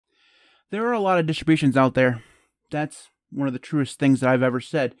There are a lot of distributions out there. That's one of the truest things that I've ever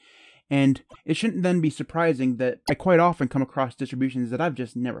said. And it shouldn't then be surprising that I quite often come across distributions that I've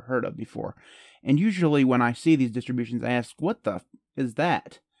just never heard of before. And usually when I see these distributions, I ask, what the is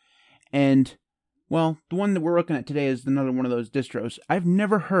that? And, well, the one that we're looking at today is another one of those distros. I've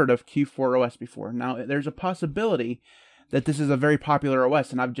never heard of Q4OS before. Now, there's a possibility that this is a very popular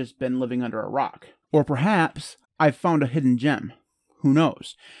OS and I've just been living under a rock. Or perhaps I've found a hidden gem. Who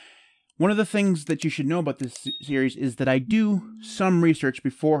knows? One of the things that you should know about this series is that I do some research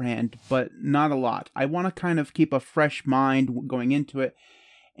beforehand, but not a lot. I want to kind of keep a fresh mind going into it,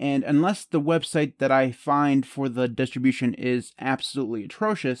 and unless the website that I find for the distribution is absolutely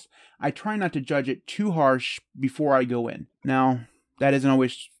atrocious, I try not to judge it too harsh before I go in. Now, that isn't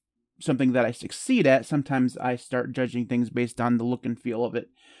always something that I succeed at. Sometimes I start judging things based on the look and feel of it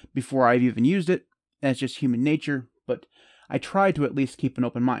before I've even used it. That's just human nature, but I try to at least keep an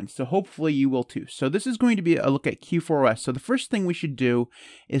open mind, so hopefully you will too. So this is going to be a look at Q4OS. So the first thing we should do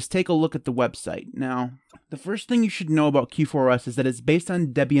is take a look at the website. Now, the first thing you should know about Q4OS is that it's based on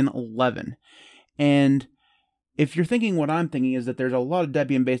Debian 11. And if you're thinking what I'm thinking is that there's a lot of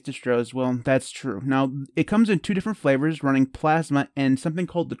Debian-based distros, well, that's true. Now, it comes in two different flavors, running Plasma and something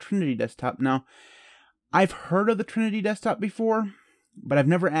called the Trinity Desktop. Now, I've heard of the Trinity Desktop before, but I've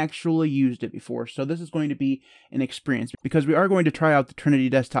never actually used it before, so this is going to be an experience, because we are going to try out the Trinity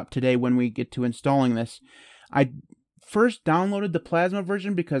Desktop today when we get to installing this. I first downloaded the Plasma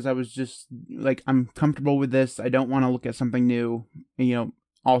version because I was just, like, I'm comfortable with this, I don't want to look at something new,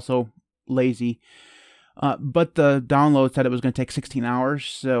 also lazy. But the download said it was going to take 16 hours,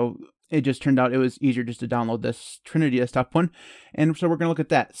 so it just turned out it was easier just to download this Trinity Desktop one, and so we're going to look at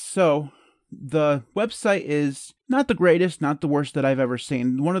that. So the website is not the greatest, not the worst that I've ever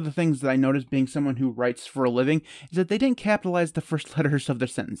seen. One of the things that I noticed, being someone who writes for a living, is that they didn't capitalize the first letters of their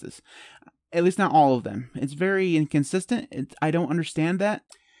sentences. At least not all of them. It's very inconsistent. I don't understand that.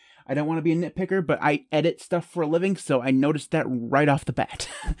 I don't want to be a nitpicker, but I edit stuff for a living, so I noticed that right off the bat.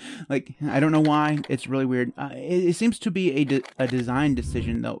 Like, I don't know why. It's really weird. It seems to be a design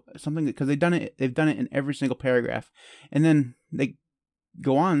decision, though. Something because they've done it in every single paragraph, and then they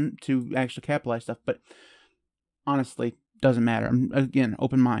go on to actually capitalize stuff, but honestly, doesn't matter. I'm, again,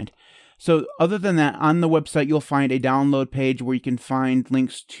 open mind. So other than that, on the website, you'll find a download page where you can find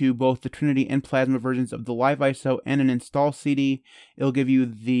links to both the Trinity and Plasma versions of the Live ISO and an install CD. It'll give you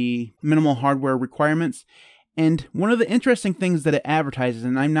the minimal hardware requirements. And one of the interesting things that it advertises,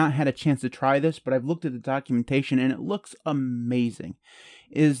 and I've not had a chance to try this, but I've looked at the documentation and it looks amazing,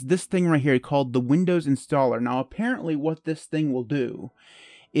 is this thing right here called the Windows Installer. Now, apparently what this thing will do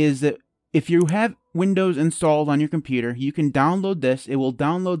is that if you have Windows installed on your computer, you can download this. It will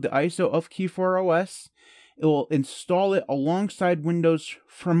download the ISO of Q4OS. It will install it alongside Windows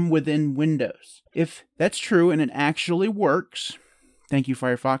from within Windows. If that's true and it actually works, thank you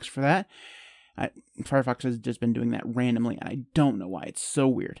Firefox for that. Firefox has just been doing that randomly, and I don't know why. It's so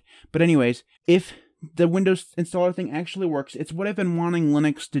weird. But anyways, if the Windows installer thing actually works, it's what I've been wanting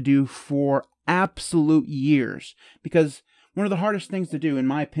Linux to do for absolute years. Because one of the hardest things to do, in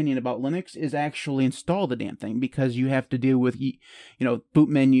my opinion, about Linux is actually install the damn thing, because you have to deal with, boot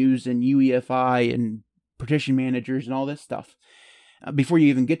menus and UEFI and partition managers and all this stuff before you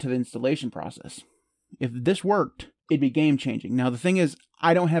even get to the installation process. If this worked, it'd be game-changing. Now, the thing is,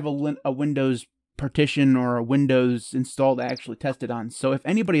 I don't have a Windows partition or a Windows install to actually test it on. So if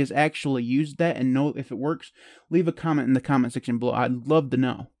anybody has actually used that and know if it works, leave a comment in the comment section below. I'd love to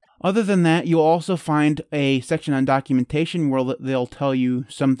know. Other than that, you'll also find a section on documentation where they'll tell you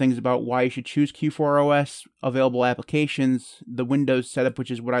some things about why you should choose Q4OS, available applications, the Windows setup, which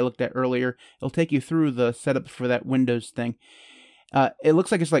is what I looked at earlier. It'll take you through the setup for that Windows thing. It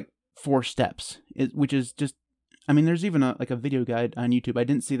looks like it's like 4 steps, which is just, there's even a video guide on YouTube. I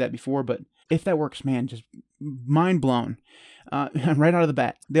didn't see that before, but if that works, man, just mind blown. Right out of the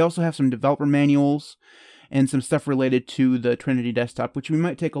bat. They also have some developer manuals and some stuff related to the Trinity Desktop, which we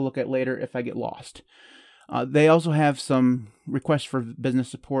might take a look at later if I get lost. They also have some requests for business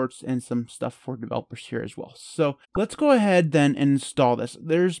supports and some stuff for developers here as well. So let's go ahead then and install this.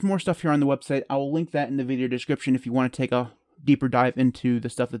 There's more stuff here on the website. I will link that in the video description if you want to take a deeper dive into the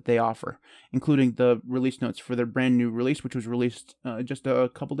stuff that they offer, including the release notes for their brand new release, which was released just a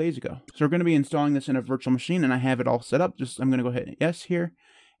couple days ago. So we're going to be installing this in a virtual machine, and I have it all set up. I'm going to go ahead and yes here,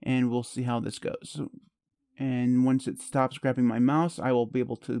 and we'll see how this goes. And once it stops grabbing my mouse, I will be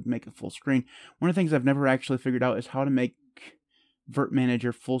able to make it full screen. One of the things I've never actually figured out is how to make Virt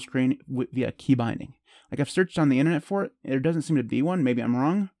Manager full screen via key binding. Like, I've searched on the internet for it. There doesn't seem to be one. Maybe I'm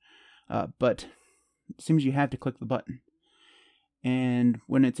wrong. But it seems you have to click the button. And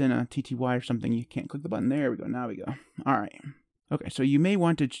when it's in a TTY or something, you can't click the button. There we go. Now we go. All right. Okay, so you may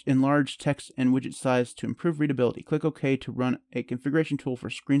want to enlarge text and widget size to improve readability. Click OK to run a configuration tool for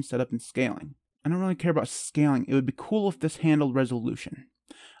screen setup and scaling. I don't really care about scaling. It would be cool if this handled resolution.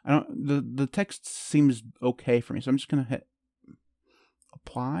 The text seems okay for me, so I'm just gonna hit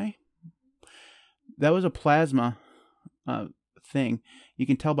apply. That was a Plasma thing. You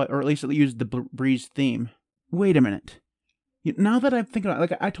can tell by, or at least it used the Breeze theme. Wait a minute. Now that I'm thinking about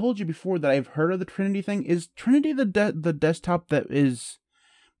it, like I told you before that I've heard of the Trinity thing. Is Trinity the desktop that is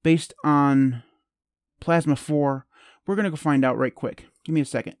based on Plasma 4? We're going to go find out right quick. Give me a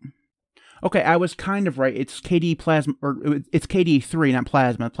second. Okay, I was kind of right. It's KDE Plasma, or it's KDE 3, not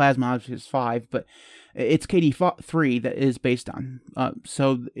Plasma. Plasma obviously is 5, but it's KDE 3 that is based on.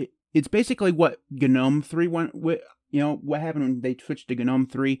 So it's basically what GNOME 3 went with. You know, what happened when they switched to GNOME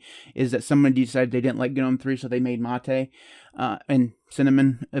 3 is that somebody decided they didn't like GNOME 3, so they made Mate and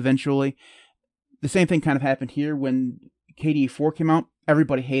Cinnamon eventually. The same thing kind of happened here when KDE 4 came out.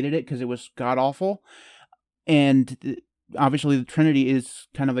 Everybody hated it because it was god-awful. And obviously the Trinity is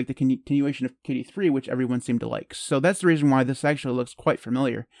kind of like the continuation of KDE 3, which everyone seemed to like. So that's the reason why this actually looks quite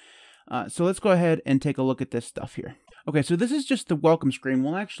familiar. So let's go ahead and take a look at this stuff here. Okay, so this is just the welcome screen.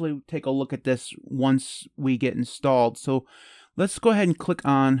 We'll actually take a look at this once we get installed. So let's go ahead and click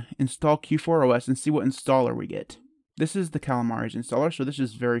on Install Q4OS and see what installer we get. This is the Calamares installer, so this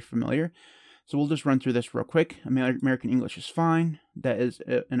is very familiar. So we'll just run through this real quick. American English is fine. That is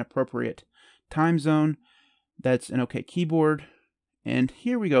an appropriate time zone. That's an okay keyboard. And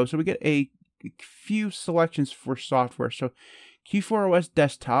here we go. So we get a few selections for software. So Q4OS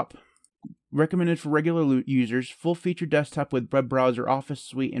Desktop. Recommended for regular users, full-feature desktop with web browser, Office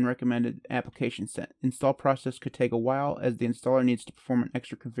Suite, and recommended application set. Install process could take a while as the installer needs to perform an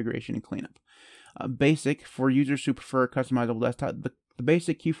extra configuration and cleanup. Basic, for users who prefer a customizable desktop. The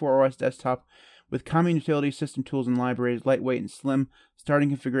basic Q4OS desktop with common utilities, system tools, and libraries, lightweight and slim. Starting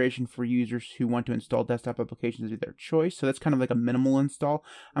configuration for users who want to install desktop applications is their choice. So that's kind of like a minimal install.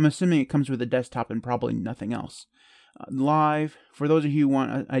 I'm assuming it comes with a desktop and probably nothing else. Live, for those of you who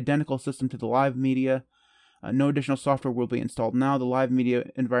want an identical system to the live media, no additional software will be installed now. The live media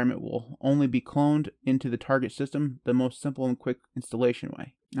environment will only be cloned into the target system, the most simple and quick installation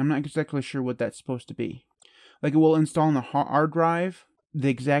way. I'm not exactly sure what that's supposed to be. Like it will install on the hard drive, the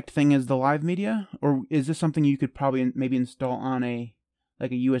exact thing as the live media? Or is this something you could probably maybe install on a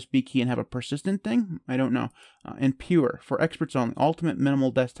USB key and have a persistent thing? I don't know. And Pure, for experts only. Ultimate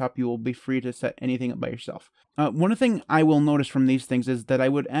minimal desktop, you will be free to set anything up by yourself. One thing I will notice from these things is that I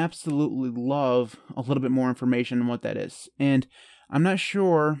would absolutely love a little bit more information on what that is. And I'm not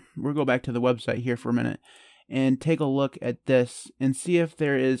sure, we'll go back to the website here for a minute and take a look at this and see if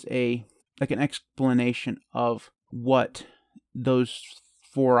there is an explanation of what those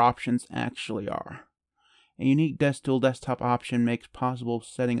 4 options actually are. A unique dual desktop option makes possible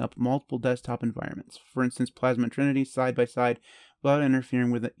setting up multiple desktop environments. For instance, Plasma and Trinity side by side without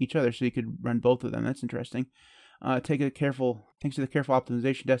interfering with each other, so you could run both of them. That's interesting. Thanks to the careful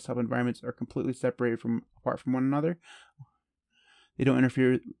optimization, desktop environments are completely separated apart from one another. They don't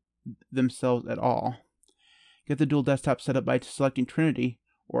interfere themselves at all. Get the dual desktop set up by selecting Trinity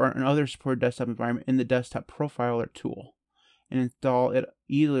or another supported desktop environment in the desktop profile or tool, and install it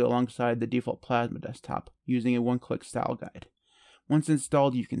easily alongside the default Plasma desktop using a one-click style guide. Once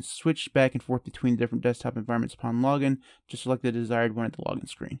installed, you can switch back and forth between different desktop environments upon login. Just select the desired one at the login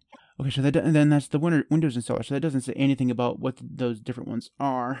screen. Okay, so then that's the Windows installer. So that doesn't say anything about what those different ones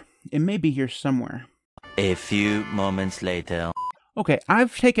are. It may be here somewhere. A few moments later. Okay,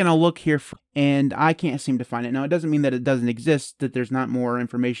 I've taken a look here and I can't seem to find it. Now, it doesn't mean that it doesn't exist, that there's not more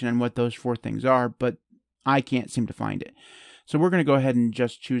information on what those 4 things are, but I can't seem to find it. So we're going to go ahead and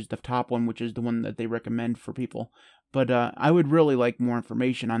just choose the top one, which is the one that they recommend for people. But I would really like more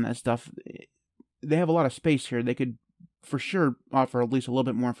information on that stuff. They have a lot of space here. They could for sure offer at least a little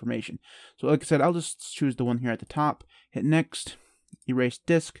bit more information. So like I said, I'll just choose the one here at the top. Hit next, erase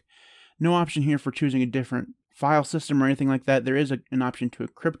disk. No option here for choosing a different file system or anything like that. There is an option to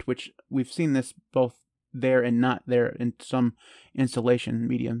encrypt, which we've seen this both there and not there in some installation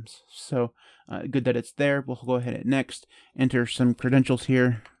mediums. So good that it's there. We'll go ahead and next, enter some credentials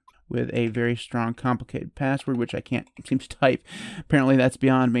here with a very strong, complicated password, which I can't seem to type. Apparently that's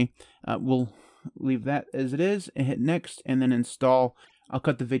beyond me. We'll leave that as it is and hit next and then install. I'll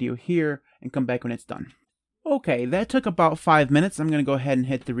cut the video here and come back when it's done. Okay, that took about 5 minutes. I'm going to go ahead and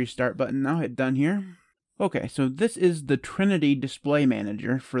hit the restart button now. Hit done here. Okay, so this is the Trinity Display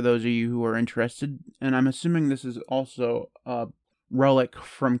Manager for those of you who are interested, and I'm assuming this is also a relic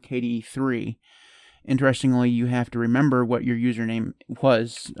from KDE 3. Interestingly, you have to remember what your username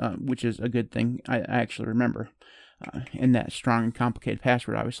was, which is a good thing. I actually remember in that strong and complicated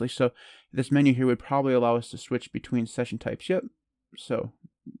password, obviously. So this menu here would probably allow us to switch between session types. Yep. So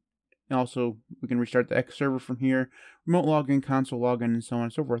also, we can restart the X server from here, remote login, console login, and so on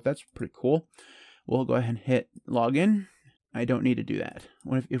and so forth. That's pretty cool. We'll go ahead and hit login. I don't need to do that.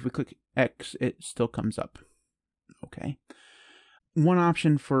 If we click X, it still comes up. Okay. One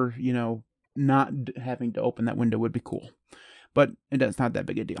option for, not having to open that window would be cool. But it's not that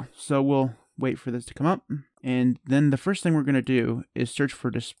big a deal. So we'll wait for this to come up. And then the first thing we're going to do is search for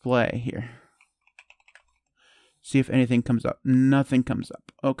display here. See if anything comes up. Nothing comes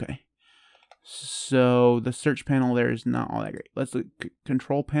up. Okay. So the search panel there is not all that great. Let's look at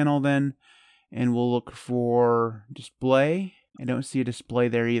control panel then. And we'll look for display. I don't see a display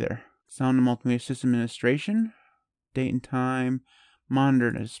there either. Sound and multimedia system administration. Date and time.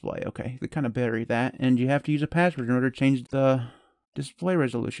 Monitor display. Okay, they kind of bury that. And you have to use a password in order to change the display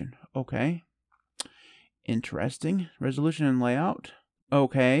resolution. Okay. Interesting. Resolution and layout.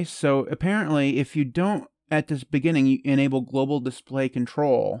 Okay, so apparently if you don't, at this beginning, you enable global display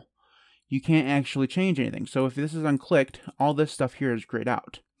control, you can't actually change anything. So if this is unclicked, all this stuff here is grayed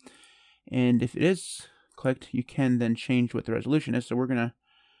out. And if it is clicked, you can then change what the resolution is. So we're going to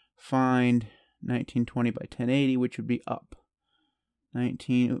find 1920 by 1080, which would be up.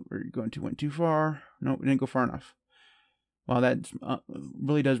 19, went too far. Nope, we didn't go far enough. Well, that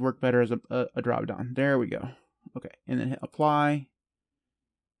really does work better as a drop down. There we go. Okay, and then hit apply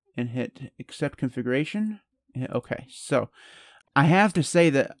and hit accept configuration. And hit OK. So I have to say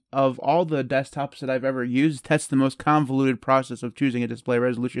that of all the desktops that I've ever used, that's the most convoluted process of choosing a display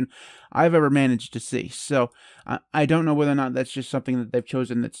resolution I've ever managed to see. So I don't know whether or not that's just something that they've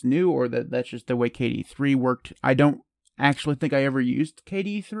chosen that's new, or that's just the way KDE 3 worked. I don't actually think I ever used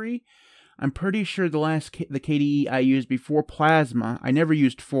KDE 3. I'm pretty sure the KDE I used before Plasma, I never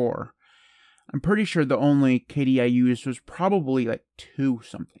used 4. I'm pretty sure the only KDE I used was probably like 2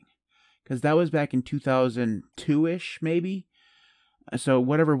 something, because that was back in 2002-ish maybe. So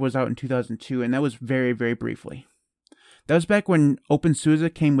whatever was out in 2002, and that was very, very briefly. That was back when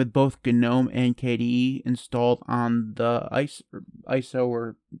OpenSUSE came with both GNOME and KDE installed on the ISO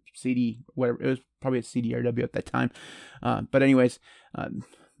or CD, whatever. It was probably a CDRW at that time. But anyways,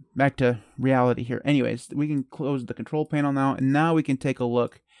 back to reality here. Anyways, we can close the control panel now, and now we can take a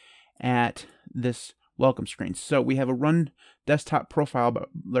look at this welcome screen. So we have a Run Desktop Profile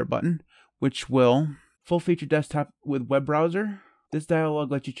button, which will full feature desktop with web browser. This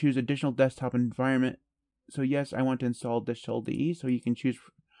dialog lets you choose additional desktop environment. So yes, I want to install distro. So you can choose.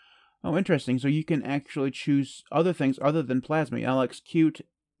 Oh, interesting. So you can actually choose other things other than Plasma. LXQt,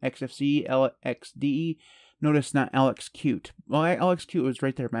 XFCE, LXDE. Notice not LXQt. Well, LXQt was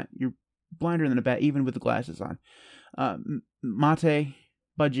right there, Matt. You're blinder than a bat, even with the glasses on. Mate,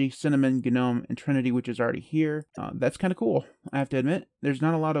 Budgie, Cinnamon, GNOME, and Trinity, which is already here. That's kind of cool, I have to admit. There's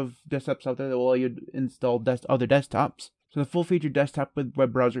not a lot of desktops out there that will allow you to install other desktops. So the full-featured desktop with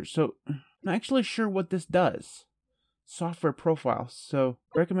web browser. So I'm not actually sure what this does. Software profile. So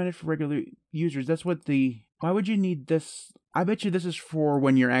recommended for regular users. That's what why would you need this? I bet you this is for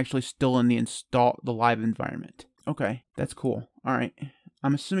when you're actually still in the live environment. Okay, that's cool. All right.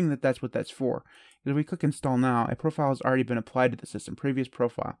 I'm assuming that that's what that's for. If we click install now, a profile has already been applied to the system. Previous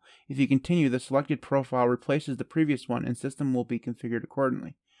profile. If you continue, the selected profile replaces the previous one and system will be configured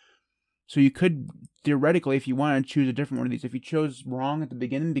accordingly. So you could, theoretically, if you want to choose a different one of these, if you chose wrong at the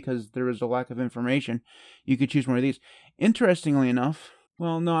beginning because there was a lack of information, you could choose one of these. Interestingly enough,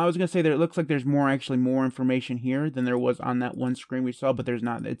 well, no, I was going to say that it looks like there's actually more information here than there was on that one screen we saw, but there's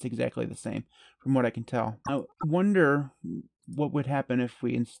not. It's exactly the same from what I can tell. I wonder what would happen if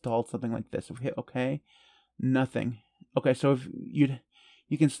we installed something like this. If we hit OK, nothing. Okay, so if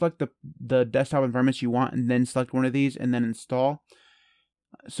you can select the desktop environments you want and then select one of these and then install.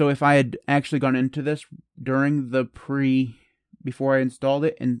 So if I had actually gone into this during the before I installed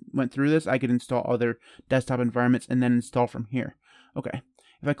it and went through this, I could install other desktop environments and then install from here. Okay.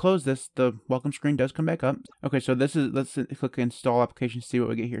 If I close this, the welcome screen does come back up. Okay, so let's click install application, see what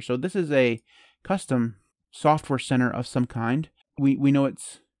we get here. So this is a custom software center of some kind. We know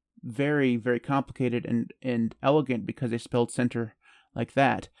it's very, very complicated and elegant because they spelled center like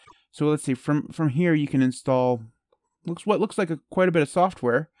that. So let's see, from here you can install what looks like quite a bit of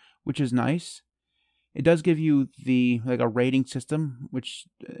software, which is nice. It does give you a rating system, which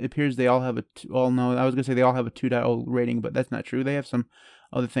appears they all have no, I was gonna say they all have a 2.0 rating, but that's not true. They have some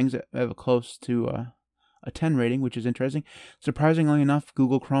other things that have a close to a 10 rating, which is interesting. Surprisingly enough,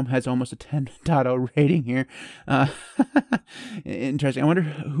 Google Chrome has almost a 10.0 rating here. Interesting. I wonder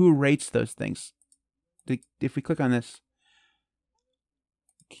who rates those things. if we click on this,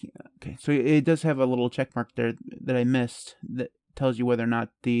 okay, so it does have a little check mark there that I missed that tells you whether or not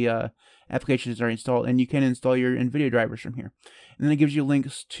the applications are installed, and you can install your NVIDIA drivers from here. And then it gives you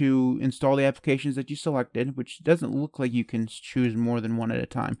links to install the applications that you selected, which doesn't look like you can choose more than one at a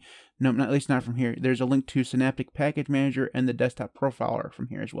time. No, at least not from here. There's a link to Synaptic Package Manager and the Desktop Profiler from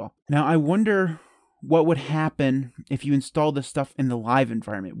here as well. Now, I wonder what would happen if you install this stuff in the live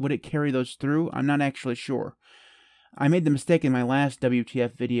environment. Would it carry those through? I'm not actually sure. I made the mistake in my last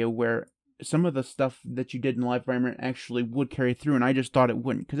WTF video where some of the stuff that you did in the live environment actually would carry through, and I just thought it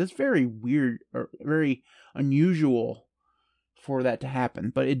wouldn't, because it's very weird or very unusual for that to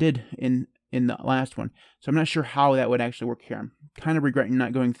happen, but it did in the last one. So I'm not sure how that would actually work here. I'm kind of regretting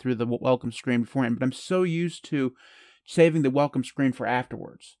not going through the welcome screen beforehand, but I'm so used to saving the welcome screen for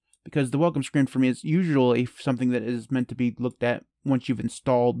afterwards, because the welcome screen for me is usually something that is meant to be looked at once you've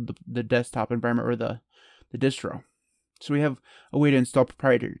installed the desktop environment or the distro. So we have a way to install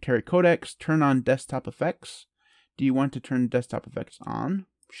proprietary codecs, turn on desktop effects. Do you want to turn desktop effects on?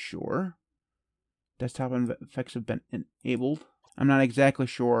 Sure. Desktop effects have been enabled. I'm not exactly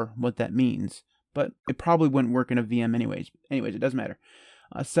sure what that means, but it probably wouldn't work in a VM anyways. Anyways, it doesn't matter.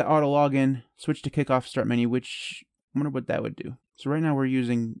 Set auto login, switch to kickoff start menu, which I wonder what that would do. So right now we're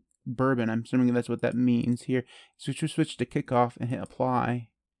using Bourbon. I'm assuming that's what that means here. So switch to kickoff and hit apply.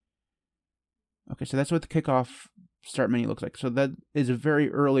 Okay, so that's what the kickoff start menu looks like. So that is a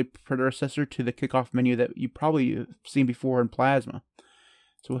very early predecessor to the kickoff menu that you probably have seen before in Plasma.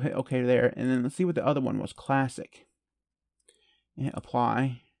 So we'll hit OK there, and then let's see what the other one was, Classic. And hit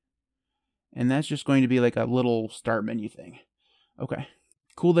apply. And that's just going to be like a little start menu thing. Okay.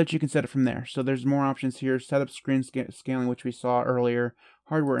 Cool that you can set it from there. So there's more options here. Setup screen scaling, which we saw earlier.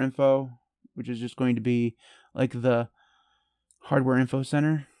 Hardware info, which is just going to be like the hardware info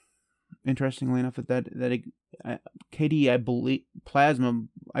center. Interestingly enough, KDE, I believe, Plasma,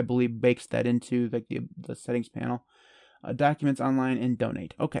 I believe, bakes that into like the settings panel. Documents online and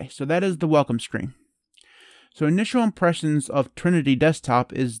donate. Okay, so that is the welcome screen. So initial impressions of Trinity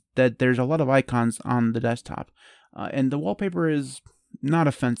Desktop is that there's a lot of icons on the desktop, and the wallpaper is not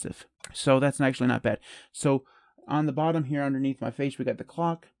offensive. So that's actually not bad. So on the bottom here underneath my face, we got the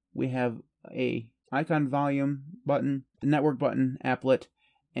clock. We have a icon volume button, the network button, applet,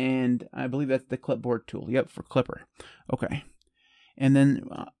 and I believe that's the clipboard tool. Yep, for Clipper. Okay. And then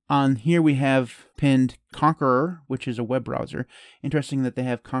on here we have pinned Conqueror, which is a web browser. Interesting that they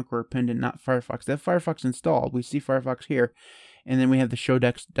have Conqueror pinned and not Firefox. They have Firefox installed. We see Firefox here. And then we have the Show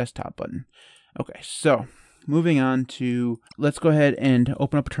Desktop button. Okay, so moving on to, let's go ahead and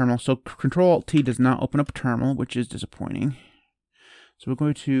open up a terminal. So Control-Alt-T does not open up a terminal, which is disappointing. So we'll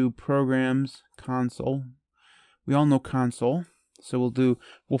go to Programs, Console. We all know Console. So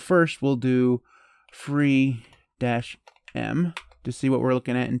first we'll do free-m to see what we're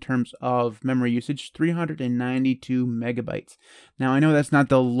looking at in terms of memory usage, 392 megabytes. Now, I know that's not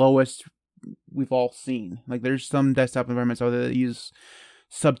the lowest we've all seen. Like, there's some desktop environments out there that use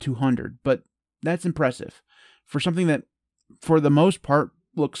sub 200, but that's impressive. For something that, for the most part,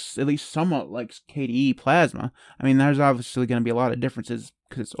 looks at least somewhat like KDE Plasma. I mean, there's obviously going to be a lot of differences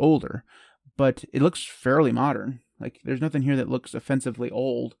because it's older, but it looks fairly modern. Like, there's nothing here that looks offensively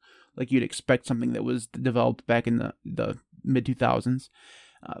old, like you'd expect something that was developed back in the mid-2000s.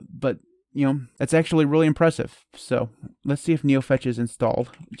 But, you know, that's actually really impressive. So let's see if NeoFetch is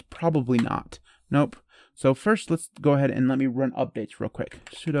installed. It's probably not. Nope. So first, let's go ahead and let me run updates real quick.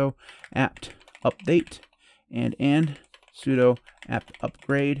 Sudo apt update and sudo apt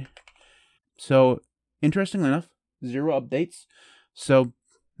upgrade. So interestingly enough, 0 updates. So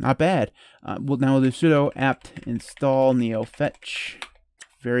not bad. Now we'll do sudo apt install NeoFetch.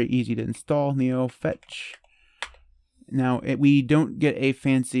 Very easy to install NeoFetch. Now, we don't get a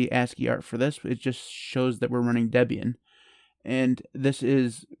fancy ASCII art for this. It just shows that we're running Debian. And this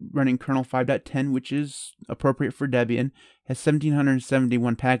is running kernel 5.10, which is appropriate for Debian. Has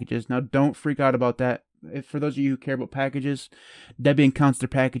 1,771 packages. Now, don't freak out about that. For those of you who care about packages, Debian counts their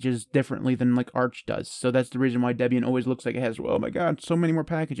packages differently than like Arch does. So that's the reason why Debian always looks like it has, oh my god, so many more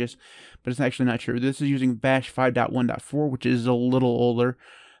packages. But it's actually not true. This is using bash 5.1.4, which is a little older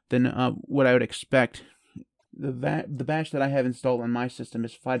than what I would expect. The bash that I have installed on my system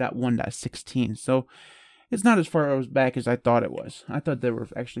is 5.1.16. So it's not as far back as I thought it was. I thought they were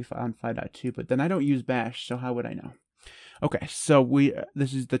actually on 5.2, but then I don't use bash, so how would I know? Okay, so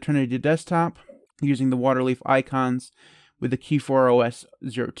this is the Trinity Desktop, using the Waterleaf icons with the Q4OS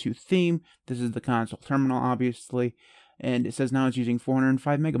 02 theme. This is the console terminal, obviously, and it says now it's using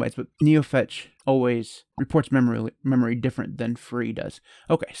 405 megabytes, but NeoFetch always reports memory different than free does.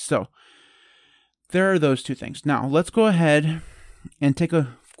 Okay, so there are those two things. Now, let's go ahead and take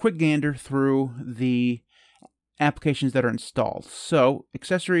a quick gander through the applications that are installed. So,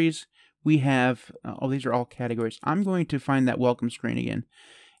 accessories, we have, these are all categories. I'm going to find that welcome screen again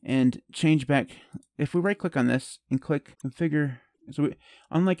and change back. If we right-click on this and click Configure, so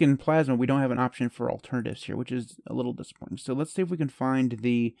unlike in Plasma, we don't have an option for alternatives here, which is a little disappointing. So let's see if we can find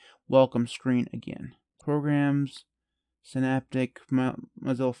the welcome screen again. Programs, Synaptic,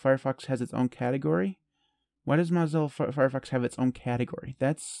 Mozilla Firefox has its own category. Why does Mozilla Firefox have its own category?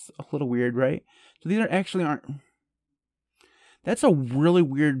 That's a little weird, right? So these aren't. That's a really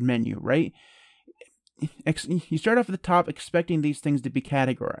weird menu, right? You start off at the top expecting these things to be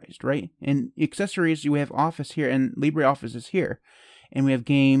categorized, right? And accessories, you have Office here, and LibreOffice is here. And we have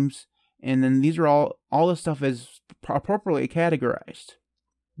games, and then these are all this stuff is appropriately categorized.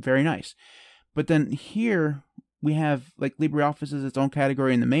 Very nice. But then here, we have, like, LibreOffice is its own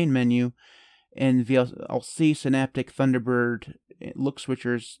category in the main menu, and VLC, Synaptic, Thunderbird, Look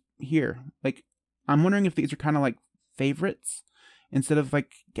Switchers here. Like, I'm wondering if these are kind of like favorites instead of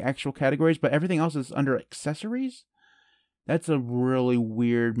like actual categories, but everything else is under accessories. That's a really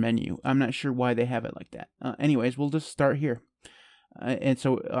weird menu. I'm not sure why they have it like that. Anyways, we'll just start here. And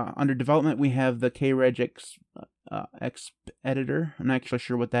so under development, we have the KReg Exp editor. I'm not actually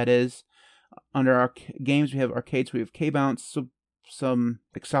sure what that is. Under our games, we have arcades. We have K-Bounce, some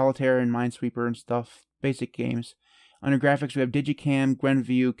like Solitaire and Minesweeper and stuff. Basic games. Under graphics, we have Digicam,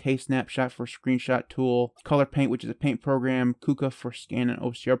 GwenView, K-Snapshot for screenshot tool, Color Paint, which is a paint program, Kuka for scan and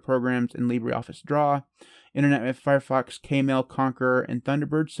OCR programs, and LibreOffice Draw. Internet, we have Firefox, Kmail, Konqueror, and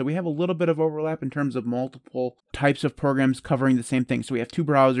Thunderbird. So we have a little bit of overlap in terms of multiple types of programs covering the same thing. So we have two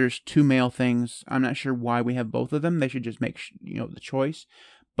browsers, two mail things. I'm not sure why we have both of them. They should just make the choice,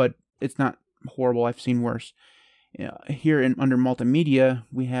 but it's not horrible. I've seen worse. Here under multimedia,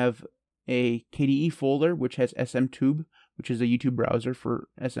 we have a KDE folder, which has SMTube, which is a YouTube browser for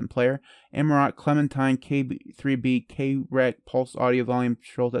SM Player, Amarok, Clementine, K3B, KREC, Pulse Audio Volume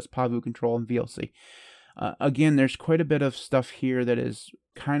Control, that's Pavu Control, and VLC. Again, there's quite a bit of stuff here that is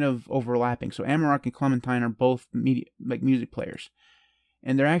kind of overlapping. So Amarok and Clementine are both music players,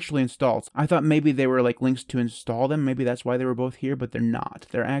 and they're actually installed. I thought maybe they were like links to install them. Maybe that's why they were both here, but they're not.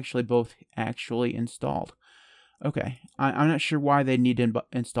 They're actually both installed. Okay, I'm not sure why they need to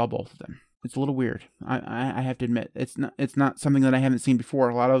install both of them. It's a little weird. I have to admit, it's not something that I haven't seen before.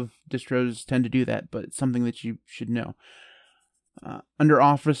 A lot of distros tend to do that, but it's something that you should know. Under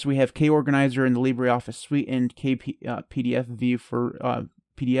Office, we have K-Organizer in the LibreOffice Suite and PDF View for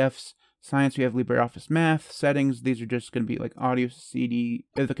PDFs. Science, we have LibreOffice Math. Settings, these are just going to be like audio, CD,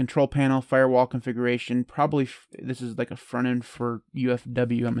 the control panel, firewall configuration. Probably this is like a front end for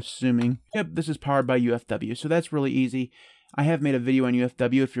UFW, I'm assuming. Yep, this is powered by UFW, so that's really easy. I have made a video on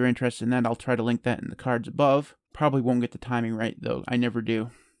UFW. If you're interested in that, I'll try to link that in the cards above. Probably won't get the timing right, though. I never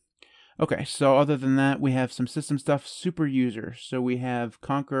do. Okay, so other than that, we have some system stuff. Super user. So we have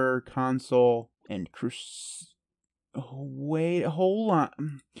Konqueror, Console, and Crucible. Oh, wait, hold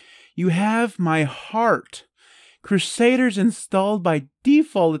on. You have my heart. Crusader's installed by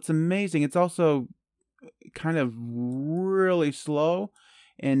default. It's amazing. It's also kind of really slow,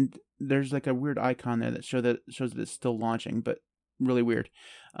 and there's like a weird icon there that shows that it's still launching, but really weird.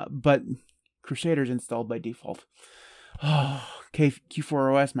 But Crusader's installed by default. Oh,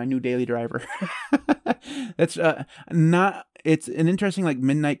 Q4OS, my new daily driver. That's it's an interesting like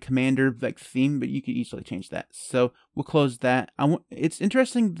Midnight Commander like theme, but you could easily change that. So we'll close that. It's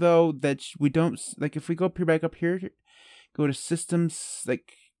interesting though that we don't, like, if we go back up here, go to systems,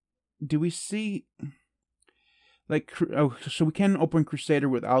 like, do we see like, so we can open Crusader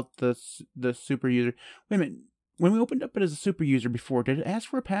without the super user. Wait a minute, when we opened up it as a super user before, did it ask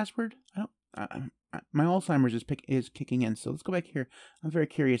for a password? My Alzheimer's is kicking in, so let's go back here. I'm very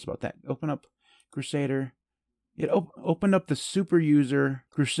curious about that. Open up Crusader. It opened up the super user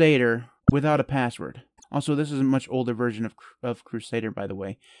Crusader without a password. Also, this is a much older version of Crusader, by the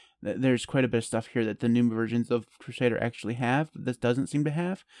way. There's quite a bit of stuff here that the new versions of Crusader actually have, but this doesn't seem to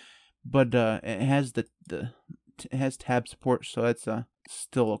have. But it has it has tab support, so that's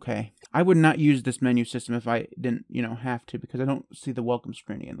still okay. I would not use this menu system if I didn't, have to, because I don't see the welcome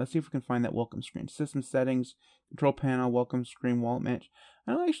screen again. Let's see if we can find that welcome screen. System settings, control panel, welcome screen, wallet match.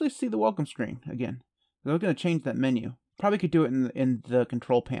 I don't actually see the welcome screen again. So I'm going to change that menu. Probably could do it in the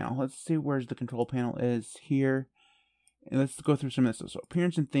control panel. Let's see where's the control panel is here. And let's go through some of this. So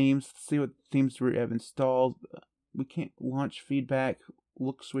appearance and themes. Let's see what themes we have installed. We can't launch feedback.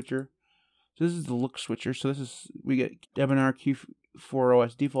 Look switcher. So this is the look switcher. So we get Devon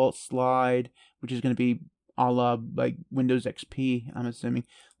Q4OS default slide, which is going to be a la like Windows XP, I'm assuming.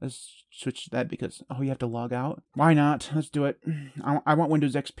 Let's switch to that because, oh, you have to log out? Why not? Let's do it. I want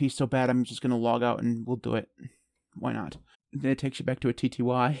Windows XP so bad, I'm just going to log out and we'll do it. Why not? Then it takes you back to a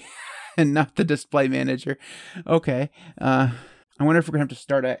TTY and not the display manager. Okay. I wonder if we're going to have to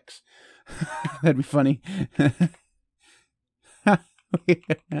start X. That'd be funny.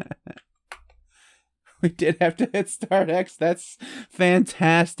 We did have to hit start X. That's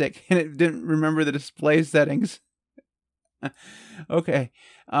fantastic. And it didn't remember the display settings. Okay.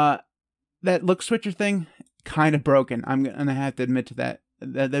 That look switcher thing, kind of broken. I'm going to have to admit to that.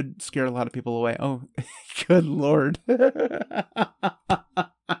 That scared a lot of people away. Oh, good Lord.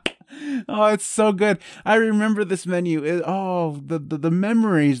 Oh, it's so good. I remember this menu. The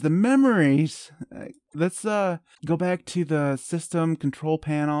memories. Let's go back to the system control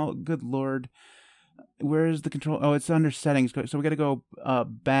panel. Good Lord. Where is the control? Oh, it's under settings. So we got to go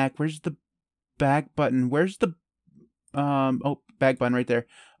back. Where's the back button? Where's the back button right there.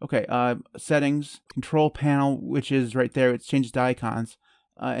 Okay, settings, control panel, which is right there. It's changed to icons.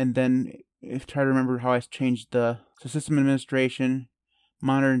 And then try to remember how I changed so system administration,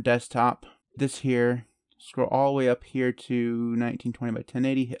 monitor and desktop. This here, scroll all the way up here to 1920 by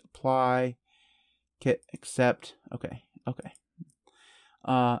 1080, hit apply, hit accept. Okay.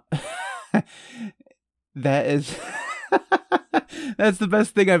 That is that's the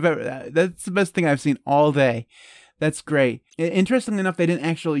best thing that's the best thing I've seen all day. That's great. Interestingly enough, they didn't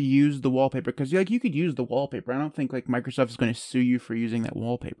actually use the wallpaper because you could use the wallpaper. I don't think Microsoft is going to sue you for using that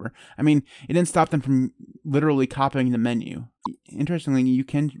wallpaper. I mean, it didn't stop them from literally copying the menu. Interestingly, you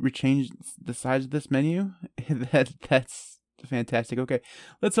can rechange the size of this menu. That's fantastic. Okay,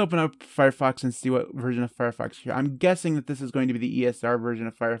 let's open up Firefox and see what version of Firefox here. I'm guessing that this is going to be the ESR version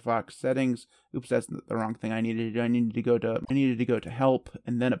of Firefox. Settings. Oops, that's the wrong thing I needed to do. I needed to go to help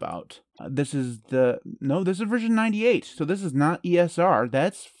and then about. This is version 98. So this is not ESR.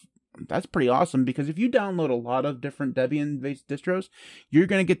 That's pretty awesome because if you download a lot of different Debian-based distros, you're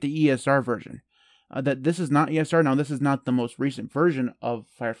going to get the ESR version. This is not ESR. Now, this is not the most recent version of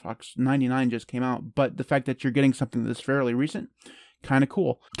Firefox. 99 just came out, but the fact that you're getting something that's fairly recent, kind of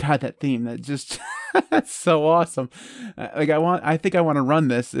cool. God, that theme, that just, that's so awesome. I think I want to run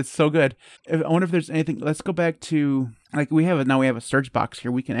this. It's so good. I wonder if there's anything, let's go back to, we have a search box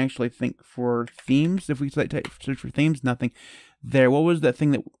here. We can actually think for themes. If we search for themes, nothing there. What was the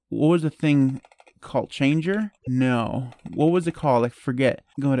thing called? Changer? No. What was it called? I forget.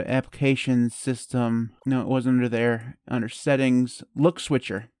 Go to applications, system. No, it wasn't under there. Under settings, look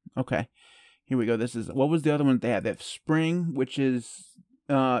switcher. Okay. Here we go. What was the other one they had? They have Spring, which is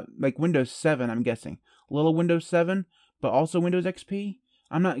Windows 7, I'm guessing. A little Windows 7, but also Windows XP.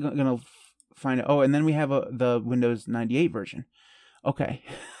 I'm not going to find it. Oh, and then we have the Windows 98 version. Okay.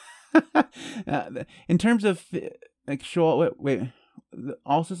 In terms of, wait.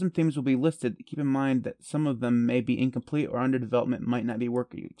 All system themes will be listed. Keep in mind that some of them may be incomplete or under development, might not be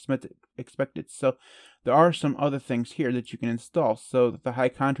working expected. So there are some other things here that you can install. So the high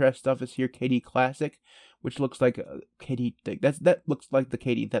contrast stuff is here. KD Classic, which looks like a KD thing. That looks like the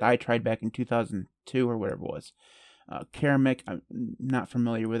KD that I tried back in 2002 or whatever it was. Ceramic, I'm not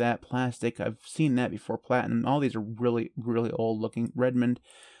familiar with that. Plastic, I've seen that before. Platinum, all these are really, really old looking. Redmond,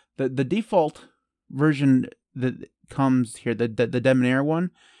 the default version that comes here, the Debonair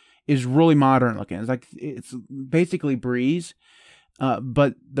one, is really modern looking. It's basically Breeze,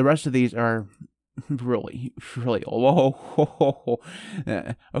 but the rest of these are really, really old. Whoa.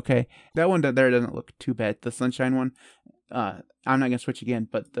 Okay, that one there doesn't look too bad. The Sunshine one, I'm not gonna switch again,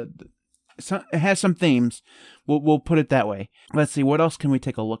 but it has some themes. We'll put it that way. Let's see, what else can we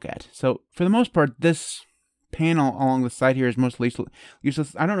take a look at? So for the most part, this panel along the side here is mostly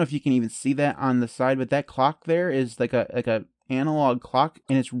useless. I don't know if you can even see that on the side, but that clock there is like a analog clock,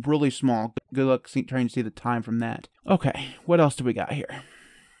 and it's really small. Good luck trying to see the time from that. Okay, what else do we got here?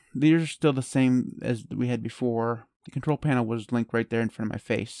 These are still the same as we had before. The control panel was linked right there in front of my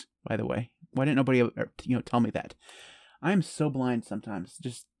face, by the way. Why didn't nobody tell me that? I am so blind sometimes.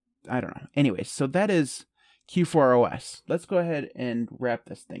 Just, I don't know. Anyways, so that is Q4OS. Let's go ahead and wrap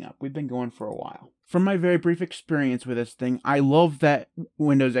this thing up. We've been going for a while. From my very brief experience with this thing, I love that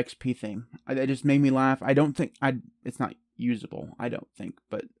Windows XP thing. It just made me laugh. I don't think it's not usable, I don't think.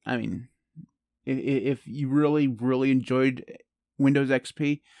 But, I mean, if you really, really enjoyed Windows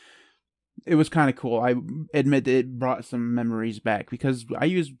XP, it was kind of cool. I admit that it brought some memories back because I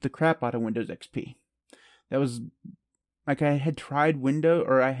used the crap out of Windows XP. That was, I had tried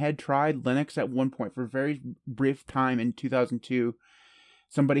Linux at one point for a very brief time in 2002.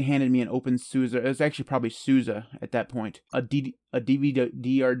 somebody handed me an OpenSUSE. It was actually probably SUSE at that point. A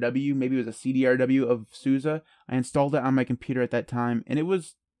DRW, maybe it was a CDRW of SUSE. I installed it on my computer at that time, and it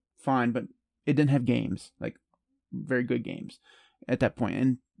was fine, but it didn't have games, like very good games at that point.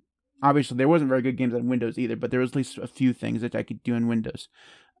 And obviously, there wasn't very good games on Windows either, but there was at least a few things that I could do in Windows.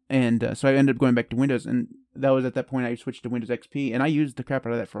 And so I ended up going back to Windows, and that was at that point I switched to Windows XP, and I used the crap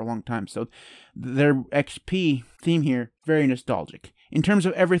out of that for a long time. So their XP theme here, very nostalgic. In terms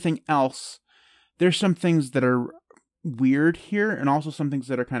of everything else, there's some things that are weird here, and also some things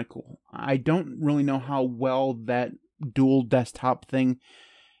that are kind of cool. I don't really know how well that dual desktop thing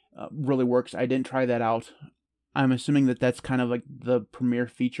really works. I didn't try that out. I'm assuming that that's kind of like the premier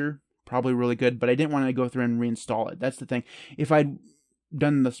feature, probably really good, but I didn't want to go through and reinstall it. That's the thing. If I'd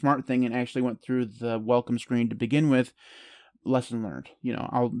done the smart thing and actually went through the welcome screen to begin with, lesson learned. You know,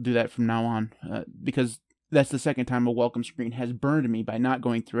 I'll do that from now on, because that's the second time a welcome screen has burned me by not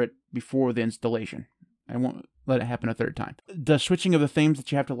going through it before the installation. I won't let it happen a third time. The switching of the themes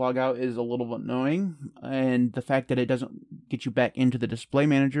that you have to log out is a little bit annoying, and the fact that it doesn't get you back into the display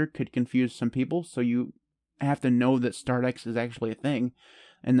manager could confuse some people, so you have to know that StartX is actually a thing.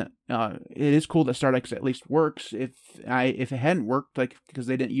 And it is cool that StartX at least works. If it hadn't worked, like because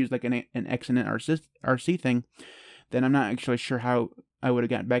they didn't use like an excellent RC thing, then I'm not actually sure how I would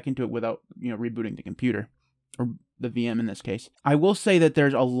have gotten back into it without rebooting the computer, or the VM in this case. I will say that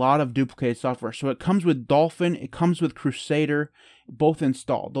there's a lot of duplicated software. So it comes with Dolphin, it comes with Crusader, both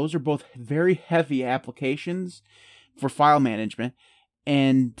installed. Those are both very heavy applications for file management,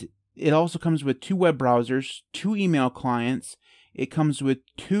 and it also comes with 2 web browsers, 2 email clients. It comes with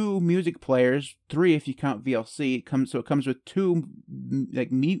 2 music players, 3 if you count VLC. It comes with 2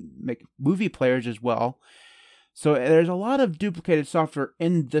 movie players as well. So there's a lot of duplicated software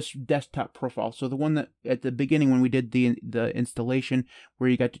in this desktop profile. So the one that at the beginning when we did the installation, where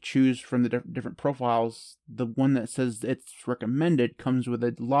you got to choose from the different profiles, the one that says it's recommended comes with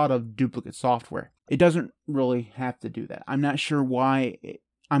a lot of duplicate software. It doesn't really have to do that. I'm not sure why.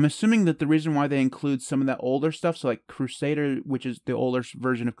 I'm assuming that the reason why they include some of that older stuff, so like Crusader, which is the older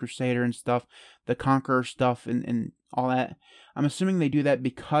version of Crusader and stuff, the Conqueror stuff and all that, I'm assuming they do that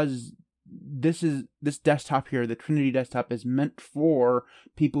because this desktop here, the Trinity desktop, is meant for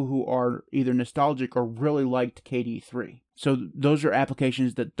people who are either nostalgic or really liked KD3. So those are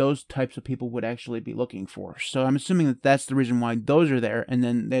applications that those types of people would actually be looking for. So I'm assuming that that's the reason why those are there, and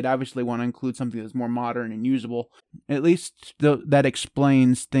then they'd obviously want to include something that's more modern and usable. At least that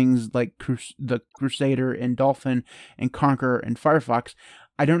explains things like the Crusader and Dolphin and Conqueror and Firefox.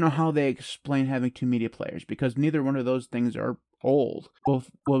 I don't know how they explain having 2 media players, because neither one of those things are old. Both,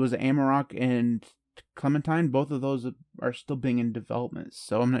 what was it, Amarok and Clementine, both of those are still being in development,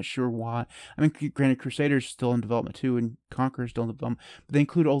 so I'm not sure why. I mean, granted, Crusader's still in development too, and Conqueror's still in development, but they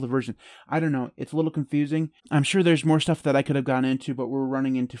include older versions. I don't know, it's a little confusing. I'm sure there's more stuff that I could have gone into, but we're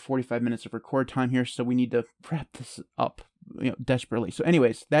running into 45 minutes of record time here, so we need to wrap this up desperately. So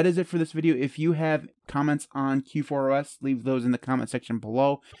anyways, that is it for this video. If you have comments on Q4OS, leave those in the comment section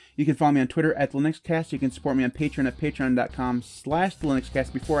below. You can follow me on Twitter at LinuxCast. You can support me on Patreon at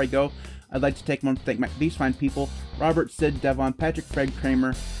patreon.com/TheLinuxCast. Before I go, I'd like to take a moment to thank these fine people: Robert, Syd, Devon, Patrick, Fred,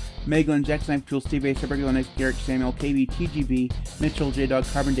 Kramer, Maeglin, Jackson, Tool, Styd A, CyberGuyLinux, Garrick, Samuel, KB, TGB, Mitchel,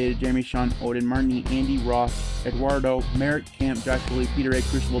 JDawg, CarbonDated, Jeremy, Shaun, Odin, Martin, Andy, Ross, Eduardo, Marek, Camp, Joshua Lee, Peter A,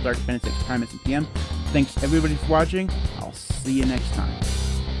 Crucible, Dark, Penix, Primus, and PM. Thanks everybody for watching. I'll see you next time.